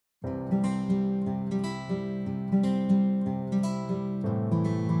For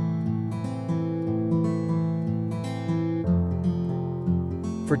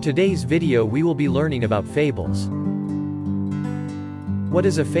today's video we will be learning about fables. What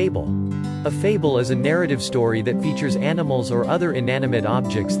is a fable? A fable is a narrative story that features animals or other inanimate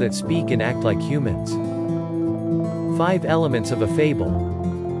objects that speak and act like humans. 5 elements of a fable.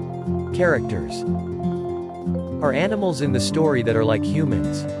 Characters. Are animals in the story that are like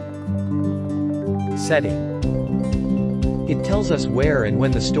humans? Setting. It tells us where and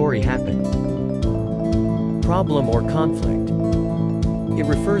when the story happened. Problem or conflict. It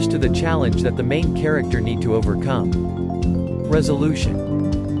refers to the challenge that the main character need to overcome.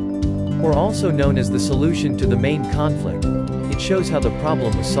 Resolution. Or also known as the solution to the main conflict. It shows how the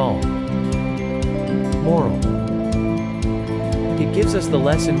problem was solved. Moral. It gives us the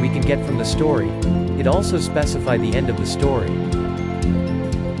lesson we can get from the story. It also specifies the end of the story.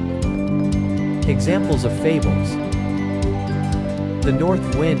 Examples of fables. The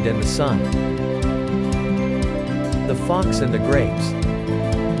North Wind and the Sun. The Fox and the Grapes.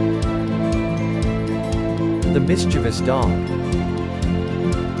 The Mischievous Dog.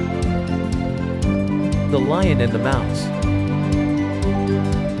 The Lion and the Mouse.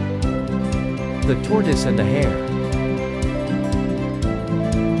 The Tortoise and the Hare.